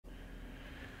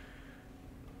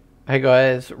Hey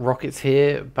guys, Rockets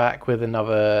here, back with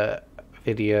another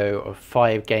video of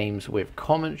 5 games with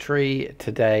commentary.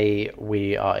 Today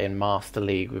we are in Master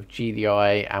League with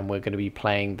GDI and we're going to be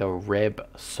playing the r3bb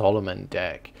Solomon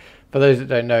deck. For those that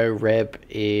don't know, r3bb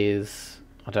is,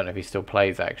 I don't know if he still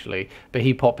plays actually, but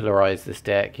he popularized this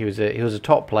deck. He was a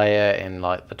top player in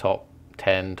like the top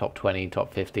 10, top 20,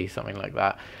 top 50, something like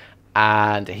that.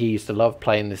 And he used to love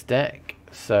playing this deck,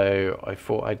 so I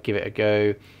thought I'd give it a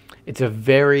go. It's a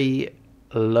very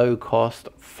low cost,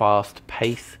 fast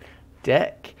pace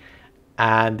deck,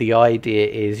 and the idea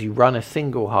is you run a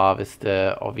single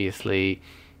harvester, obviously,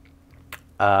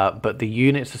 but the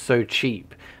units are so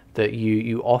cheap that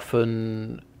you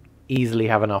often easily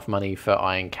have enough money for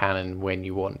Iron Cannon when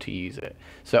you want to use it.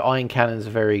 So Iron Cannon is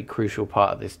a very crucial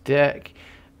part of this deck,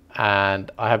 and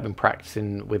I have been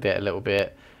practicing with it a little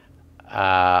bit.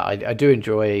 I do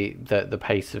enjoy the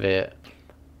pace of it.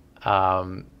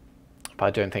 But I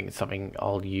don't think it's something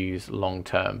I'll use long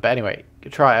term. But anyway,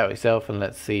 try it out yourself and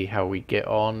let's see how we get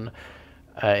on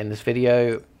in this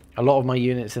video. A lot of my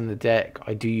units in the deck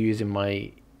I do use in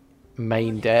my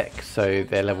main deck, so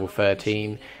they're level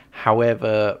 13.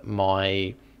 However,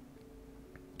 my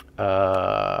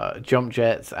jump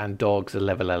jets and dogs are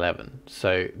level 11,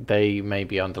 so they may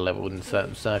be underleveled in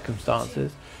certain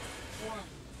circumstances.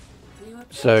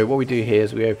 So what we do here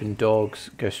is we open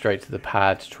dogs, go straight to the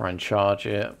pad to try and charge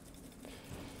it.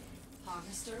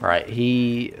 Right,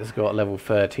 he has got level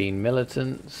 13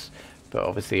 militants, but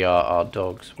obviously our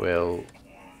dogs will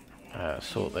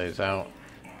sort those out.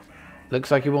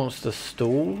 Looks like he wants to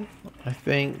stall, I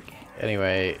think.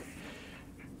 Anyway.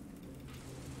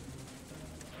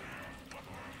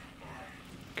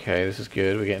 Okay, this is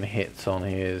good. We're getting hits on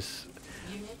his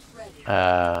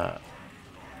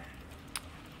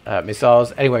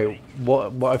missiles. Anyway,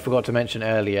 what I forgot to mention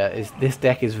earlier is this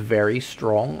deck is very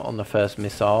strong on the first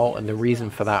missile, and the reason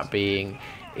for that being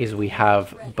is we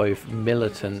have both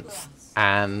militants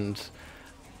and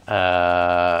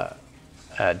dogs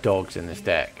in this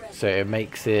deck, so it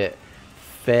makes it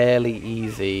fairly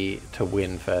easy to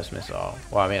win first missile.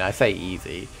 Well, I mean, I say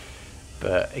easy,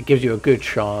 but it gives you a good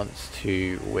chance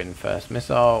to win first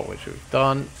missile, which we've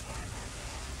done.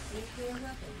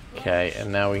 Okay,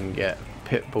 and now we can get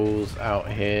pit bulls out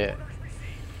here.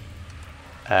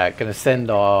 Gonna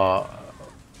send our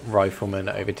rifleman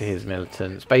over to his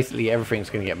militants. Basically everything's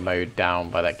gonna get mowed down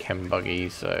by that chem buggy,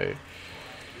 so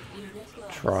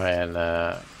try and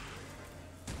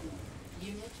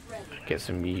get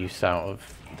some use out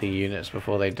of the units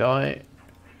before they die.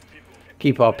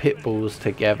 Keep our pit bulls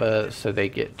together so they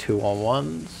get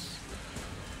 2-on-1s.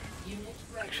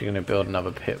 Actually gonna build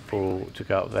another pit bull to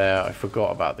go up there. I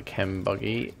forgot about the chem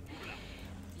buggy.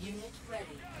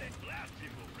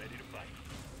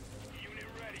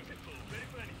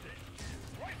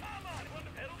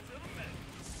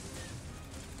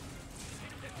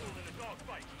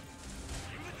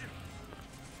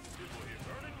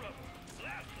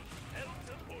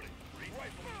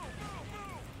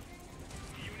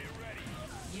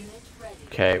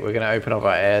 Okay, we're going to open up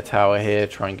our air tower here,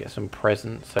 try and get some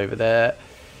presence over there.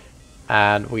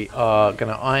 And we are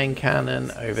going to Iron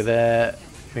Cannon over there,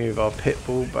 move our pit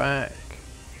bull back.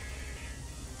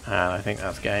 And I think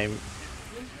that's game.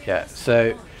 Yeah,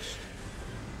 so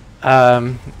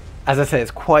as I say, it's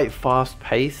quite fast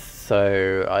paced,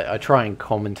 so I try and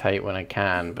commentate when I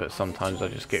can, but sometimes I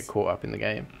just get caught up in the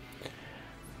game.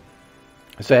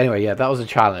 So anyway, yeah, that was a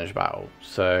challenge battle.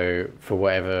 So for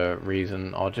whatever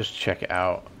reason, I'll just check it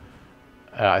out.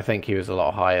 I think he was a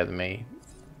lot higher than me.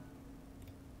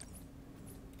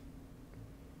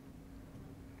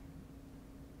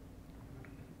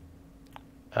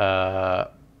 Yeah,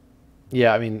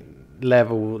 I mean,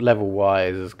 level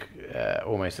wise is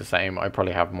almost the same. I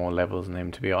probably have more levels than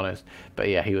him, to be honest. But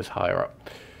yeah, he was higher up.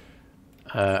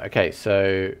 Okay,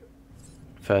 so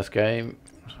first game.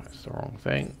 That's the wrong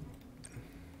thing.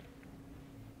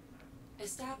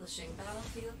 Establishing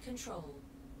battlefield control.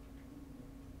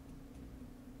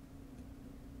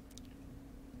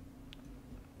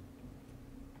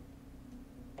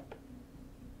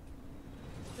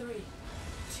 Three,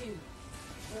 two,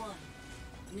 one.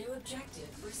 New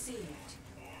objective received.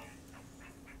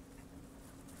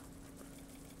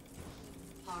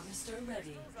 Harvester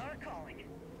ready.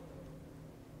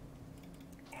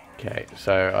 Okay,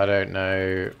 so I don't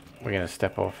know. We're going to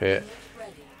step off it. I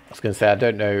was going to say, I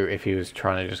don't know if he was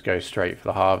trying to just go straight for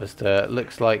the harvester. It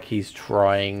looks like he's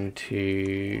trying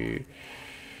to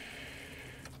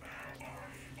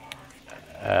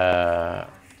well,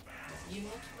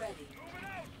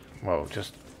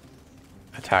 just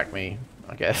attack me,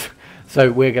 I guess. So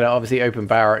we're going to obviously open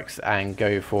barracks and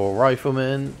go for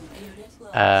riflemen.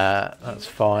 That's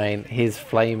fine. His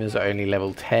flamers are only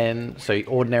level 10, so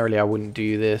ordinarily I wouldn't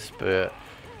do this, but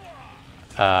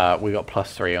we got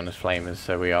 +3 on his flamers,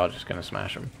 so we are just going to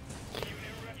smash him.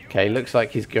 Okay, looks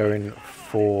like he's going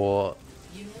for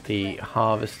the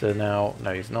harvester now.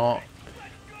 No, he's not.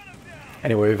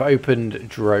 Anyway, we've opened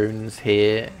drones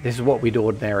here. This is what we'd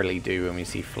ordinarily do when we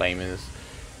see flamers.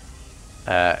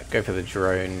 Go for the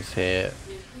drones here.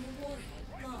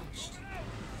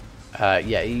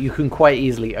 Yeah, you can quite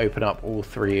easily open up all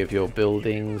 3 of your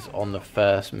buildings on the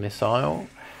first missile.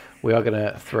 We are going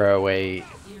to throw away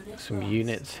some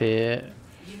units here.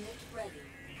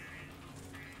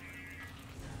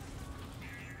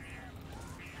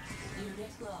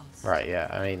 Right, yeah,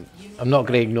 I mean, I'm not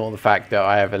going to ignore the fact that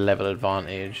I have a level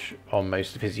advantage on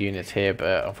most of his units here,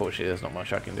 but unfortunately there's not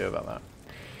much I can do about that.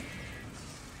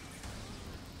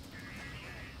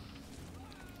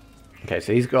 Okay,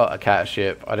 so he's got a cat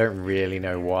ship. I don't really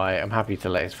know why. I'm happy to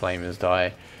let his flamers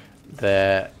die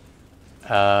there.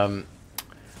 We're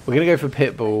going to go for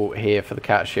Pitbull here for the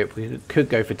cat ship. We could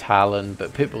go for Talon,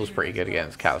 but Pitbull's pretty good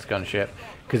against Cat's gunship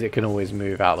because it can always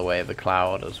move out of the way of the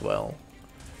cloud as well.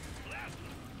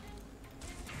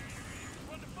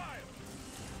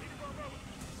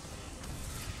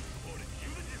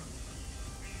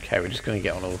 Okay, we're just going to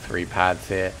get on all 3 pads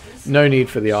here. No need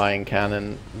for the iron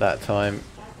cannon that time.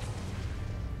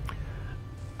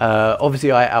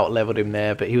 Obviously I out-leveled him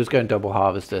there, but he was going double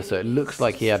harvester, so it looks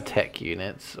like he had tech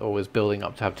units, or was building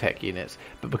up to have tech units.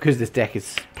 But because this deck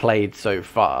is played so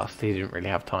fast, he didn't really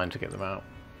have time to get them out.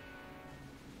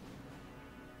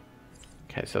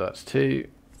 Okay, so that's 2.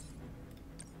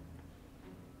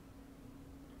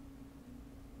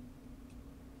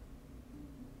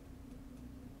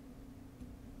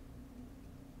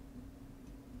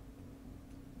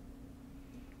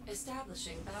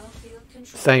 Establishing battlefield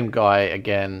control. Same guy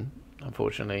again,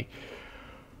 unfortunately.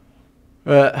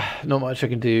 Not much I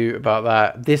can do about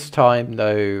that. This time,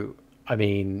 though, I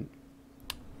mean,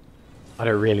 I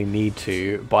don't really need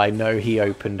to, but I know he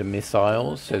opened a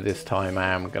missile, so this time I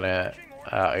am going to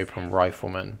open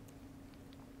rifleman.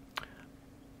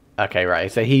 Okay, right,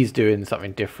 so he's doing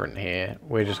something different here.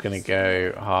 We're just going to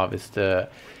go harvester.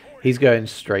 He's going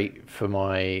straight for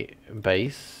my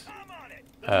base.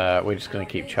 We're just going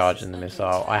to keep charging the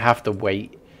missile. I have to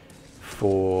wait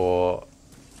for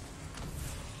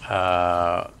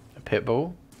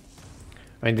Pitbull.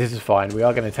 I mean, this is fine. We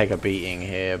are going to take a beating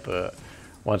here, but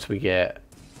once we get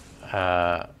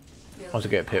Pitbull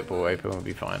open, we'll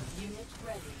be fine.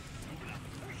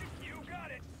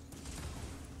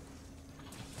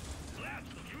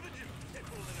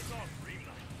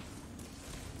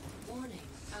 Warning,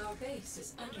 our base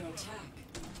is under attack.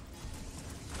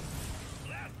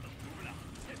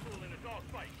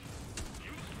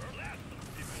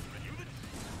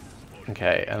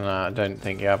 Okay, and I don't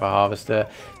think you have a harvester.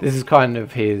 This is kind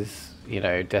of his, you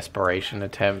know, desperation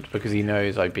attempt because he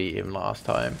knows I beat him last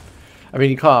time. I mean,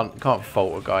 you can't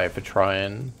fault a guy for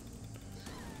trying.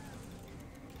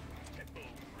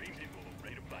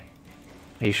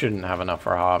 He shouldn't have enough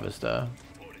for a harvester.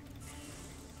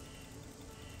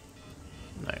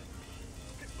 No.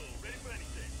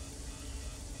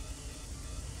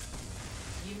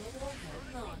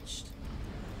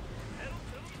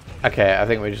 Okay, I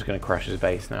think we're just going to crush his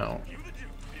base now.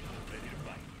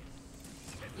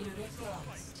 Unit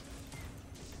lost.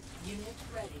 Unit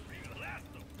ready.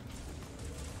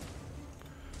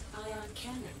 Ion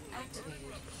cannon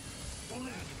activated.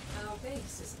 Warning, our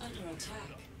base is under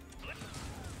attack.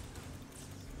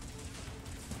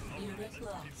 Unit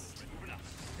lost.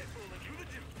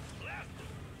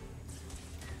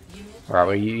 Unit Right,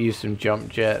 we'll use some jump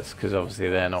jets because obviously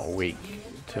they're not weak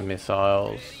to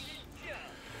missiles.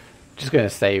 Just going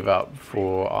to save up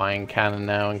for iron cannon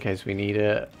now in case we need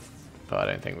it, but I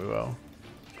don't think we will.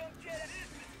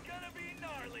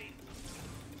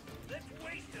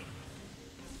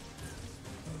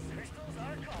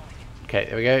 Okay,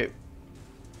 there we go.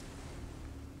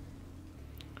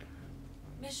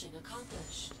 mission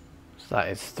accomplished. So that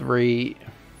is 3.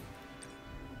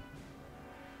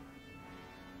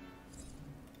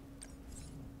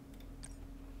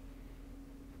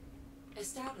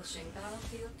 Establishing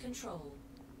battlefield control.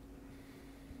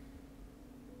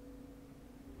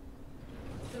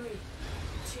 3,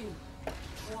 2,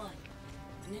 1.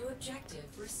 New objective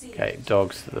received. Okay,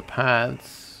 dogs to the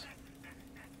pads.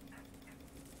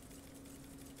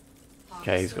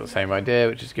 Okay, he's got the same idea,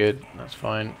 which is good. That's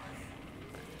fine.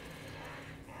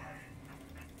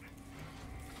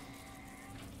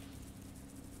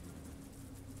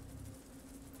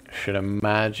 Should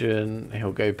imagine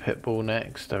he'll go Pitbull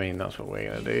next. I mean, that's what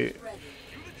we're going to do.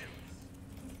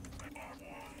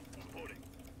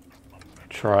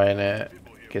 trying to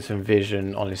get some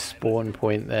vision on his spawn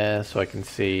point there so I can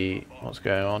see what's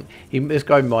going on. This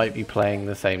guy might be playing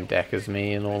the same deck as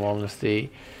me in all honesty.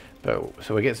 But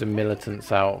so we get some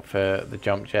militants out for the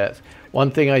jump jets. One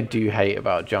thing I do hate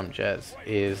about jump jets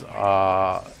is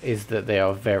that they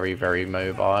are very, very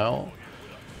mobile.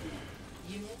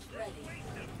 Unit ready.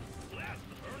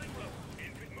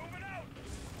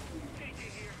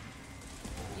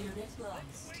 Unit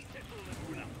lost.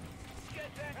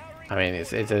 I mean,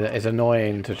 it's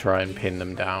annoying to try and pin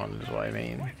them down, is what I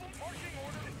mean.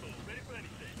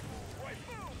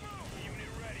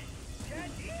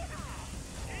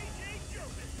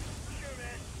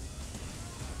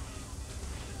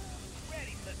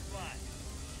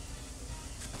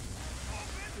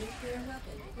 Nuclear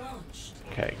weapon launched.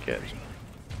 Okay, good.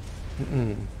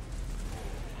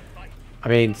 I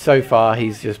mean, so far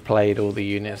he's just played all the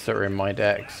units that are in my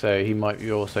deck, so he might be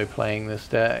also playing this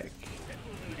deck.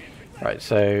 Right,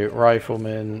 so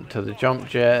riflemen to the jump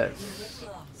jets,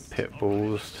 pit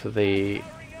bulls to the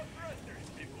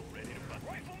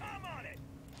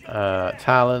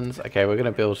talons. Okay, we're going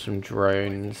to build some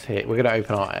drones here. We're going to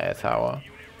open our air tower.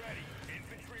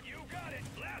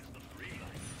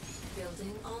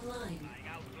 Building online.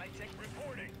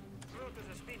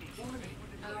 Warning,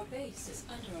 our base is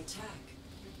under attack.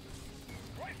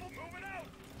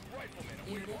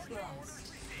 Unit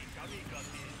lost.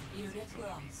 Unit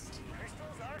lost.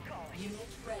 Unit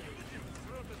ready.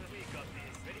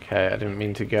 Okay, I didn't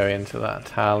mean to go into that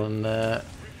talon there.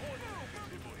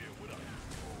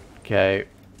 Okay,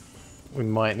 we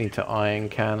might need to ion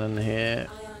cannon here.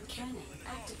 Ion cannon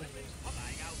activated.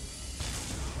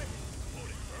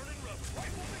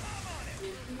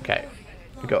 Okay,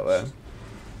 we got there.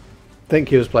 I think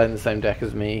he was playing the same deck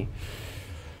as me.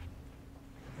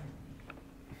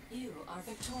 You are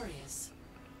victorious.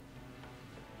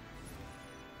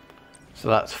 So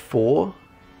that's 4.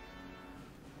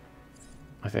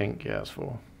 I think, yeah, that's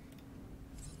 4.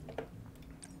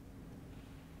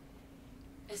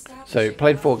 So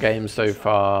played 4 games so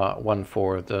far, won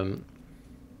 4 of them.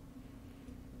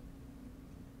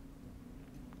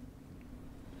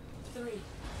 Three,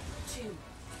 two,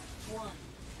 one.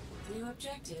 New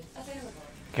objective available.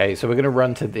 Okay, so we're going to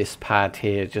run to this pad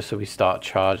here just so we start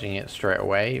charging it straight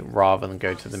away rather than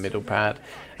go to the middle pad.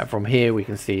 And from here we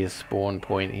can see his spawn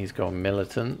point. He's got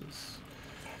militants.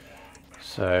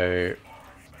 So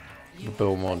we'll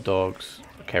build more dogs.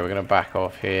 Okay, we're going to back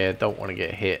off here. Don't want to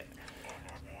get hit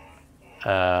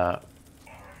by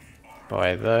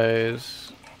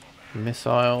those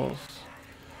missiles.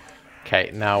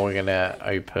 Okay, now we're going to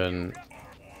open...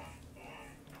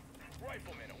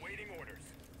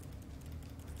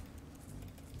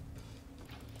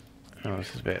 Oh,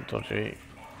 this is a bit dodgy.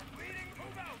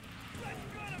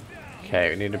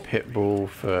 Okay, we need a pit bull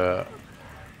for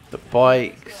the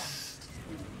bikes.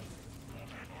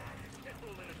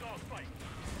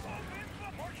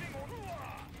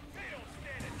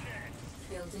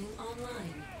 Building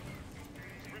online.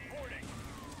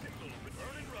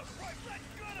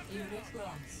 Unit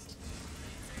lost.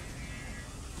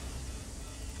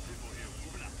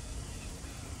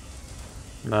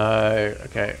 No,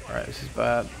 okay, alright, this is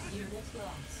bad. Unit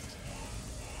lost.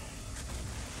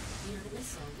 Unit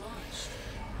missile launched.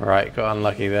 Alright, got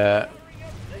unlucky there.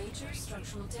 Major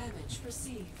structural damage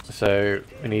received. So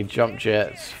we need jump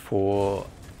jets for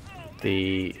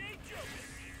the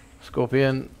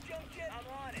Scorpion.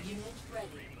 Unit ready.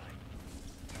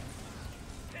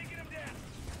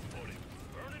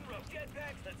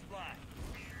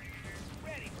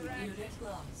 Unit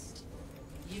lost.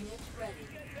 Unit ready.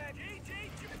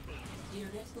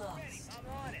 Unit lost.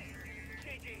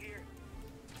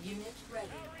 Unit ready.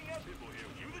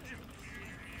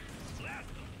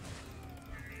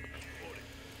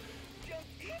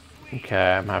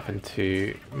 Okay, I'm having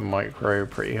to micro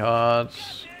pretty hard.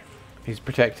 He's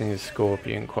protecting his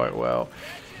Scorpion quite well.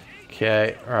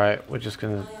 Okay, alright, we're just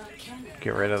gonna Ion cannon.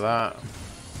 get rid of that.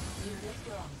 Unit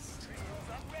lost.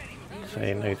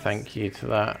 Say no thank you to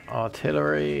that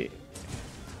artillery.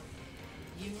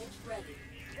 Unit ready.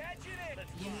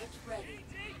 Unit ready.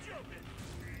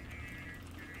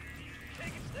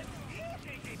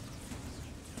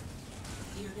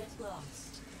 Unit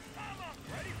lost.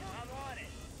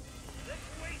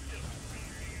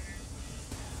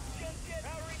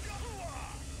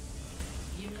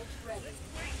 Unit ready.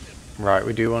 Right,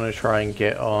 we do want to try and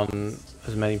get on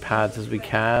as many pads as we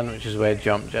can, which is where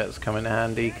jump jets come in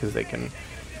handy because they can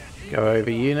go over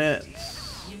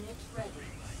units. Unit ready.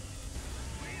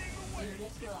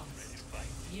 Unit lost.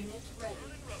 Unit ready.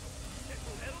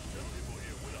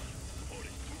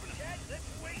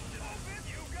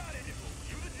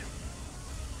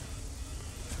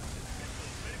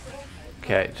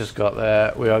 Okay, just got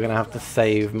there. We are going to have to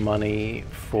save money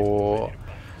for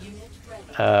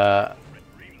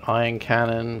iron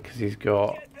cannon because he's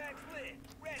got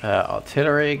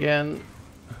artillery again.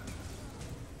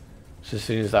 So as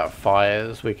soon as that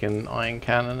fires, we can iron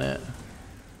cannon it.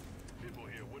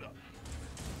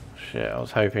 Shit, I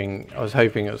was hoping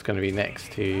it was going to be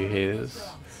next to his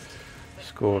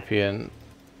Scorpion.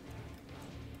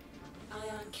 Ion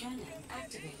cannon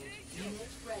activated. Unit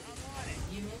ready.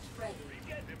 Unit ready.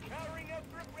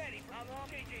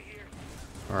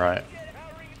 Right.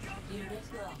 Unit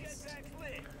lost.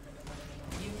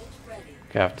 Unit ready.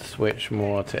 Gonna have to switch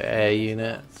more to air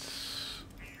units.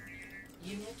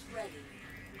 Unit ready.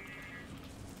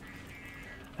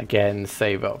 Again,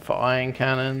 save up for iron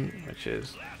cannon, which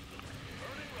is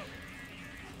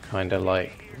kind of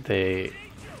like the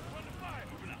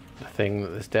thing that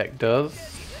this deck does.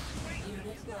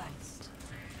 Unit lost.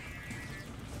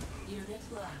 Unit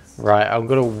lost. Right, I'm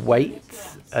gonna wait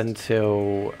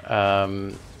until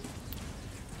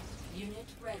Unit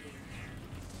ready.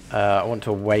 I want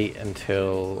to wait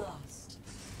until Lost.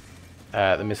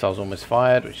 the missile's almost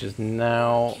fired, which is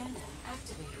now. Cannon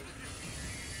activated.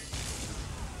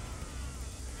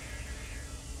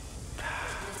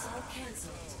 Missile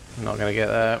cancelled. I'm not gonna get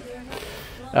there.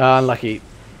 Unlucky.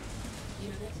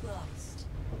 Unit lost.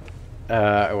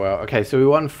 Well, okay, so we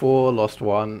won 4, lost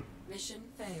 1. Mission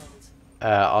failed.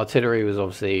 Artillery was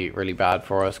obviously really bad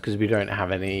for us because we don't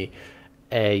have any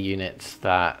air units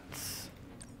that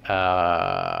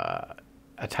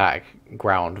attack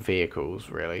ground vehicles,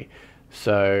 really.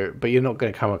 So, but you're not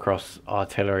going to come across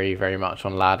artillery very much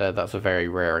on ladder. That's a very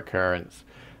rare occurrence.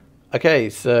 Okay,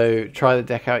 so try the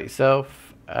deck out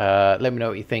yourself. Let me know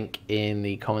what you think in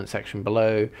the comment section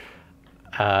below.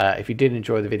 If you did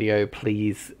enjoy the video,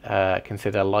 please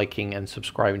consider liking and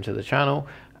subscribing to the channel,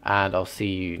 and I'll see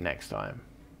you next time.